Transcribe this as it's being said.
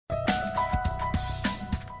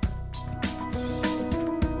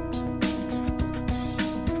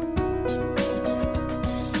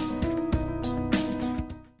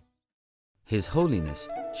His Holiness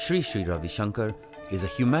Sri Sri Ravi Shankar is a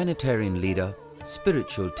humanitarian leader,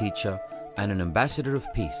 spiritual teacher and an ambassador of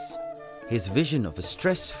peace. His vision of a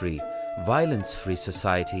stress-free, violence-free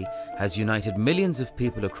society has united millions of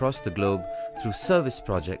people across the globe through service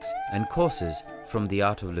projects and courses from the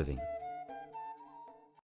art of living.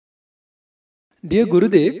 Dear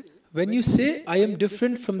Gurudev, when you say I am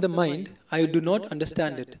different from the mind, I do not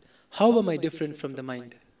understand it. How am I different from the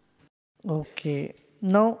mind? Okay.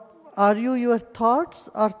 Now, are you your thoughts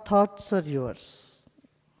or thoughts are yours?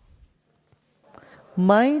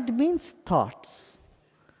 Mind means thoughts.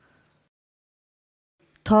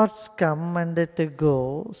 Thoughts come and they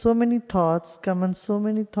go. So many thoughts come and so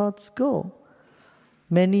many thoughts go.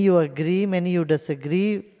 Many you agree, many you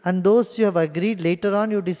disagree. And those you have agreed, later on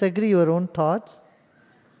you disagree your own thoughts.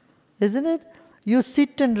 Isn't it? You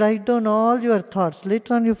sit and write down all your thoughts.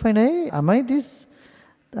 Later on you find, hey, am I this?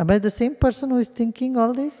 Am I the same person who is thinking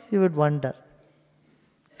all this? You would wonder.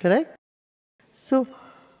 Correct? So,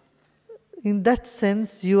 in that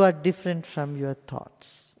sense, you are different from your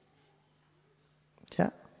thoughts.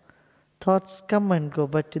 Yeah? Thoughts come and go,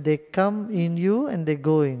 but they come in you and they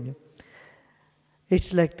go in you.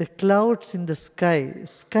 It's like the clouds in the sky.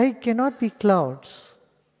 Sky cannot be clouds.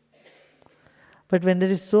 But when there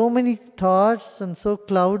is so many thoughts and so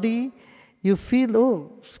cloudy, you feel,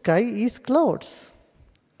 oh, sky is clouds.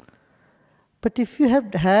 But if you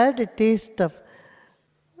have had a taste of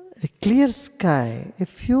a clear sky, a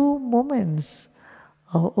few moments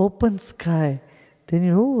of open sky, then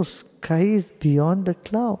you know sky is beyond the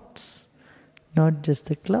clouds, not just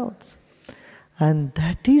the clouds. And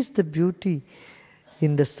that is the beauty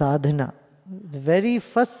in the sadhana. The very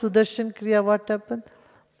first Sudarshan Kriya, what happened?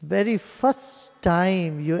 Very first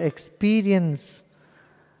time you experience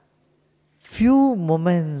few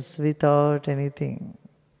moments without anything.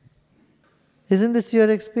 Isn't this your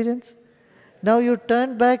experience? Now you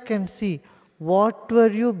turn back and see, what were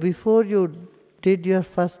you before you did your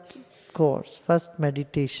first course, first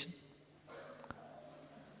meditation,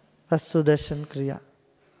 first Sudarshan Kriya?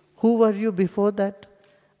 Who were you before that?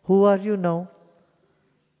 Who are you now?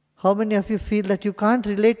 How many of you feel that you can't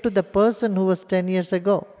relate to the person who was 10 years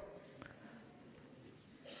ago?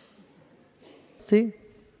 See?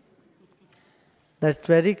 That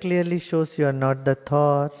very clearly shows you are not the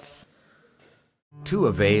thoughts. To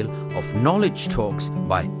avail of knowledge talks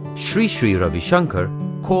by Sri Sri Ravi Shankar,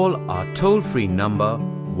 call our toll-free number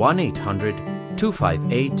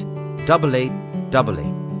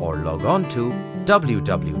 1-800-258-8888 or log on to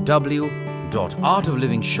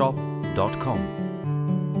www.artoflivingshop.com.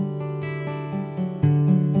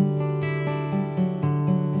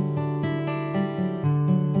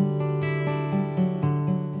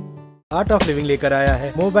 Art of living लेकर आया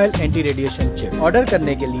है mobile anti radiation chip. Order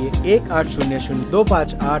करने के लिए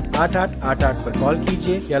 1800-258-8888 पर call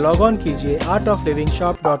कीजिए या log on कीजिए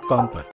artoflivingshop.com पर।